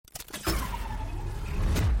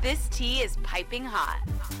This tea is piping hot.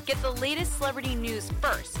 Get the latest celebrity news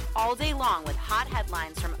first all day long with hot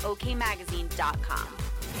headlines from okmagazine.com.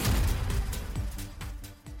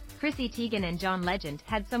 Chrissy Teigen and John Legend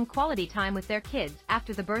had some quality time with their kids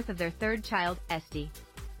after the birth of their third child, Esty.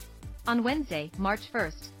 On Wednesday, March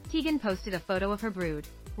 1st, Teigen posted a photo of her brood,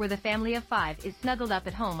 where the family of 5 is snuggled up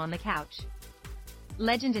at home on the couch.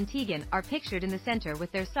 Legend and Teigen are pictured in the center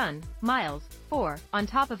with their son, Miles, 4, on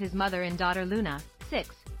top of his mother and daughter Luna,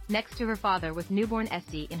 6, next to her father with newborn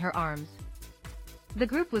Esty in her arms. The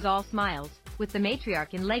group was all smiles, with the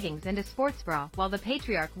matriarch in leggings and a sports bra while the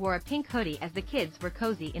patriarch wore a pink hoodie as the kids were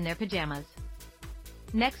cozy in their pajamas.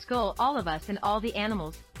 Next goal all of us and all the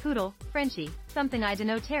animals, poodle, Frenchie, something I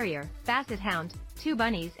dunno terrier, basset hound, 2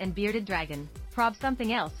 bunnies and bearded dragon, prob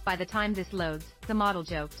something else by the time this loads, the model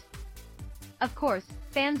joked. Of course,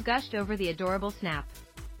 fans gushed over the adorable snap.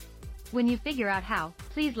 When you figure out how,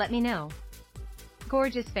 please let me know.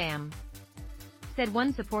 Gorgeous fam, said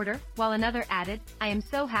one supporter, while another added, I am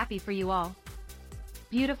so happy for you all.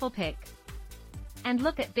 Beautiful pic. And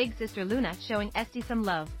look at big sister Luna showing Esty some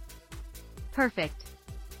love. Perfect.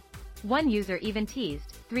 One user even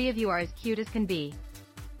teased, 3 of you are as cute as can be.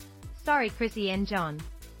 Sorry Chrissy and John.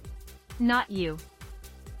 Not you.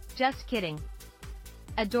 Just kidding.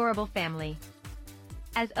 Adorable family.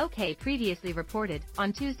 As OK previously reported,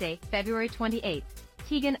 on Tuesday, February 28,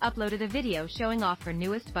 Teigen uploaded a video showing off her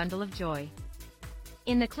newest bundle of joy.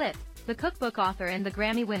 In the clip, the cookbook author and the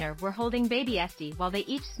Grammy winner were holding baby Esty while they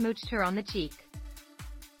each smooched her on the cheek.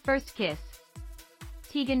 First kiss.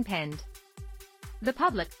 Teigen penned. The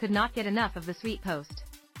public could not get enough of the sweet post.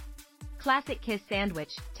 Classic kiss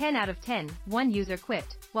sandwich, 10 out of 10, one user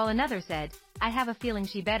quipped, while another said, I have a feeling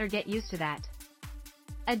she better get used to that.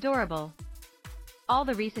 Adorable. All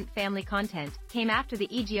the recent family content came after the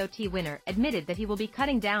EGOT winner admitted that he will be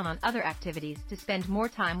cutting down on other activities to spend more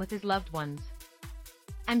time with his loved ones.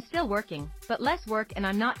 I'm still working, but less work, and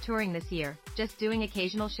I'm not touring this year, just doing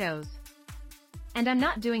occasional shows. And I'm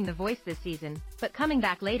not doing The Voice this season, but coming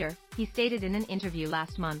back later, he stated in an interview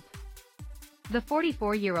last month. The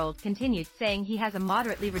 44-year-old continued saying he has a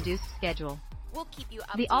moderately reduced schedule. We'll keep you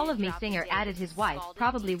updated. The All of Me throughout the singer day added with his these wife scalding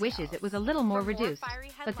probably details. wishes it was a little more For reduced,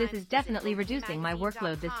 fiery but this is headlines, definitely visit reducing my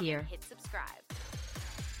workload this okmagazine.com year. and hit subscribe.